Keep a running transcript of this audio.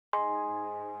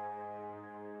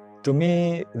To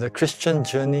me, the Christian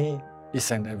journey is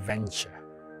an adventure.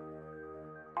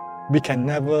 We can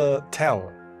never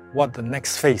tell what the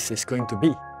next phase is going to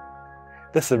be.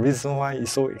 That's the reason why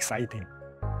it's so exciting.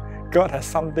 God has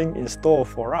something in store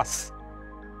for us,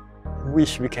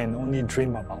 which we can only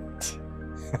dream about.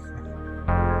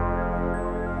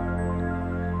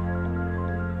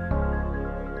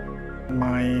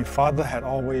 My father had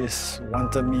always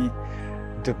wanted me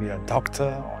to be a doctor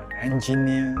or an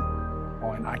engineer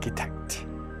or an architect.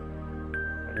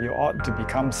 You ought to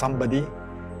become somebody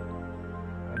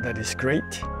that is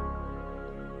great.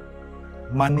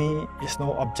 Money is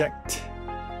no object.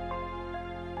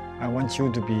 I want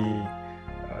you to be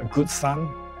a good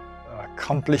son, an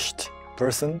accomplished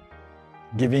person,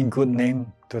 giving good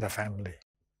name to the family.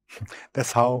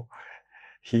 That's how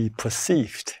he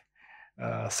perceived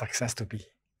success to be.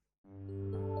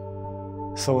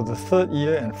 So the third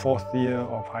year and fourth year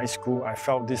of high school, I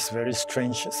felt this very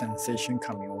strange sensation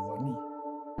coming over me.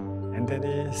 And that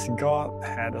is, God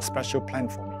had a special plan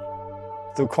for me,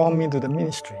 to call me to the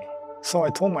ministry. So I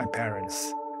told my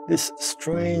parents this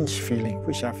strange feeling,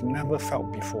 which I've never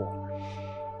felt before.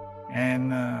 And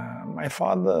my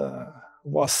father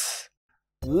was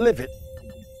livid,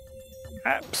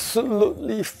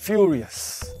 absolutely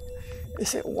furious. He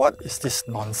said, "What is this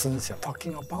nonsense you're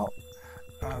talking about?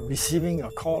 Receiving a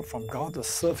call from God to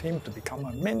serve Him to become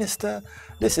a minister?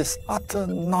 This is utter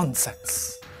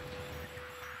nonsense.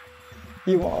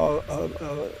 You are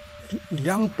a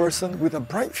young person with a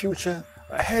bright future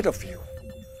ahead of you.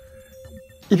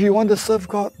 If you want to serve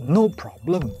God, no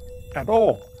problem at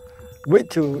all.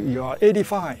 Wait till you are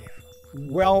 85,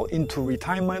 well into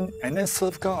retirement, and then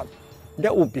serve God.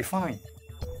 That would be fine.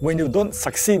 When you don't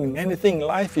succeed in anything in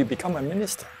life, you become a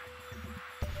minister.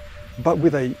 But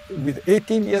with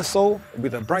 18 years old,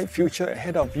 with a bright future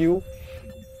ahead of you,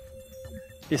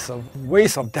 it's a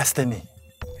waste of destiny."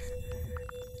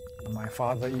 My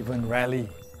father even rallied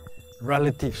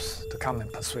relatives to come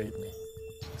and persuade me.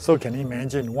 So can you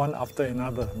imagine, one after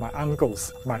another, my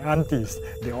uncles, my aunties,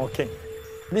 they all came.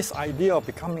 This idea of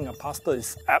becoming a pastor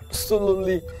is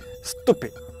absolutely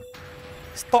stupid.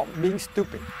 Stop being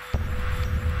stupid.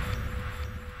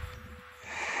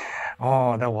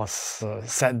 Oh, that was a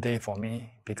sad day for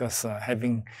me, because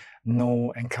having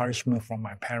no encouragement from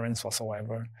my parents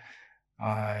whatsoever,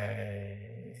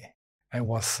 I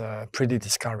was pretty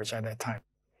discouraged at that time.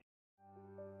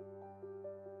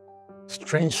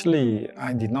 Strangely,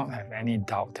 I did not have any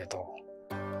doubt at all.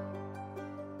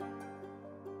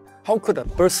 How could a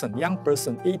person, young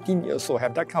person, 18 years old,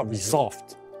 have that kind of resolve?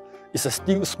 It's a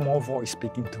still small voice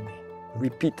speaking to me,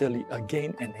 repeatedly,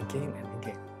 again and again and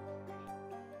again.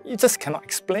 You just cannot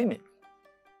explain it.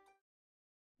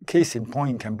 Case in point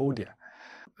in Cambodia.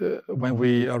 When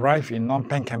we arrived in Phnom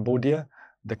Penh, Cambodia,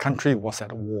 the country was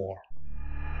at war.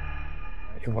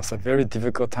 It was a very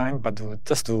difficult time, but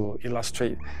just to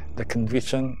illustrate the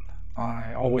conviction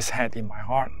I always had in my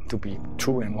heart to be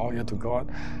true and loyal to God,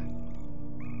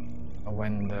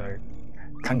 when the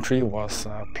country was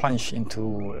plunged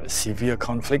into severe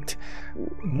conflict,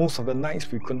 most of the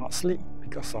nights we could not sleep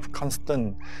because of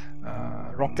constant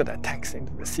rocket attacks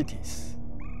into the cities.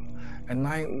 At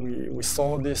night we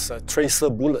saw these tracer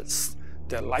bullets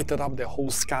that lighted up the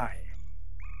whole sky.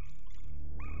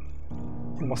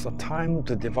 It was a time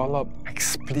to develop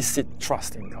explicit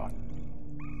trust in God,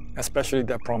 especially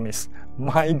that promise,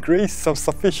 "My grace is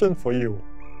sufficient for you."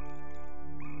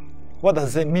 What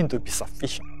does it mean to be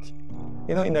sufficient?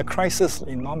 You know, in a crisis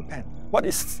in Phnom Penh, what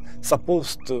is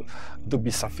supposed to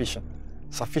be sufficient?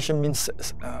 Sufficient means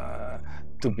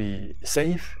to be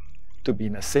safe, to be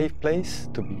in a safe place,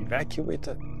 to be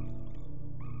evacuated.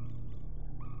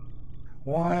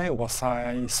 Why was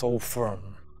I so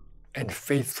firm and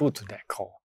faithful to that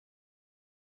call?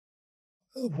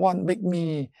 What made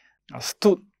me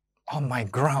stood on my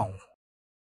ground?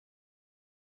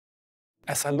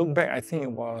 As I look back, I think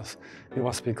it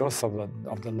was because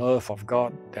of the love of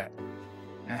God that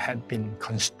had been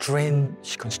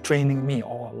constraining me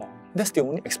all along. That's the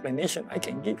only explanation I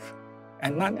can give,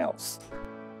 and none else.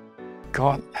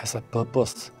 God has a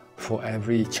purpose for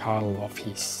every child of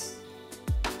His.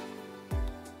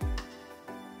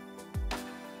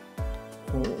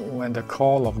 When the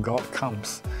call of God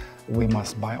comes, we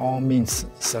must by all means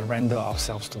surrender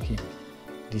ourselves to Him,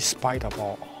 despite of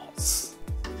all odds.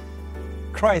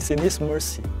 Christ, in His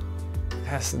mercy,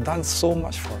 has done so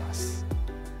much for us.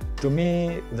 To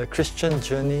me, the Christian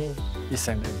journey is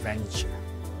an adventure.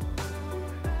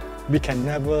 We can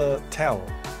never tell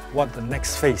what the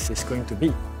next phase is going to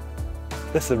be.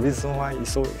 That's the reason why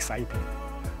it's so exciting.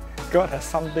 God has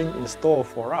something in store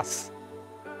for us,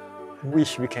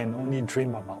 which we can only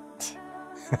dream about.